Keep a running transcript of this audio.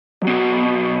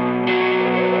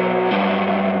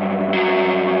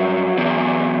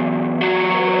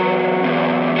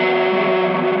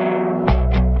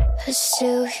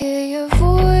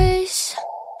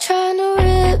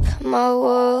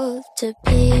to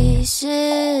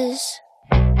pieces,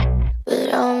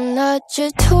 but I'm not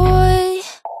your toy.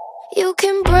 You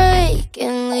can break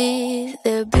and leave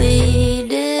there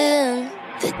bleeding.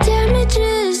 The damage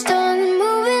is done,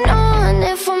 moving on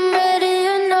if I'm ready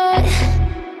or not.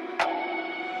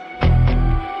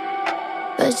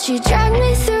 But you drag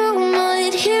me through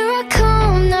mud, here I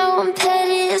come, now I'm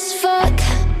petty as fuck.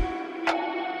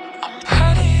 I'm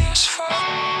petty as fuck.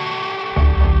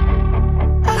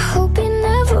 I hope you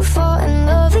never fall in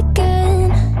love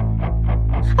again.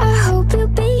 I hope you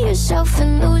be yourself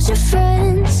and lose your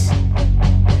friends.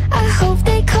 I hope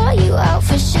they call you out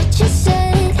for shit you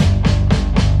said.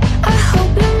 I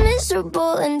hope you're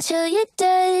miserable until you're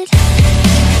dead.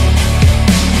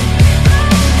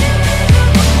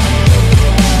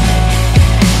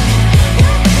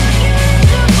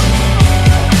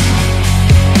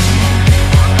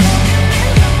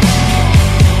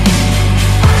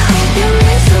 I hope you're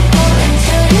miserable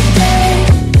until you're dead.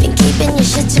 Been keeping your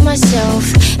shit to myself.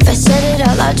 If I said it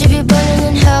out loud, you'd be burning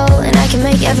in hell. And I can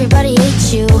make everybody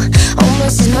hate you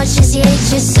almost as much as you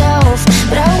hate yourself.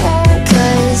 But I won't,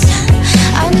 cause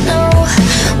I know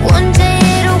one day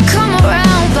it'll come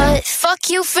around. But fuck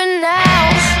you for now.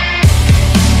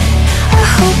 I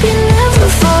hope you never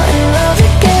fall in love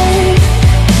again.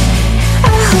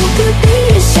 I hope you be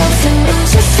yourself and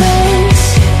lose your friends.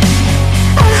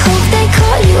 I hope they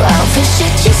call you out for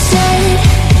shit you said.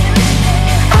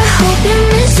 I hope you're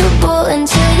miserable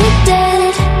until you're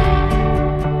dead.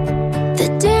 The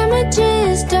damage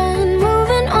is done,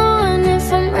 moving on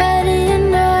if I'm ready or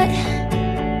not.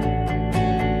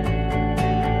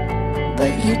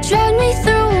 But you drag me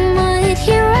through mud,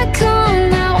 here I come,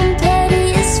 now I'm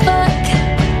petty as fuck.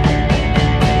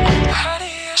 I'm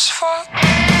petty as fuck.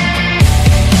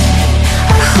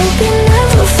 I hope you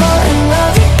never fall in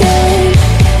love again.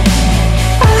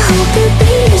 I hope you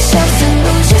be yourself and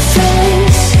lose your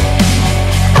friends.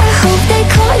 I hope they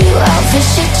call you out for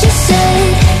shit you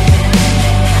said.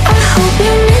 I hope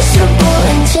you're miserable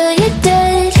until you're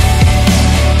dead.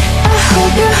 I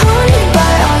hope you're haunted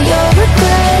by all your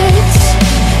regrets.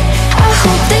 I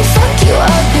hope they fuck you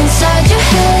up inside your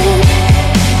head.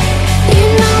 You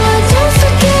know I don't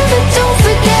forgive and don't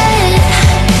forget.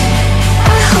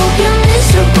 I hope you're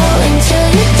miserable until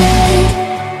you're dead.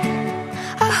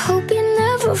 I hope you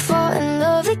never fall in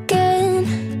love again.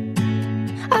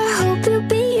 I hope you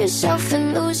be yourself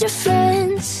and lose your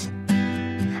friends.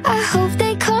 I hope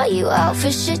they call you out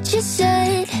for shit you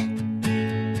said.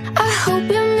 I hope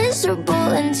you're miserable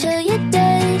until you're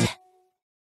dead.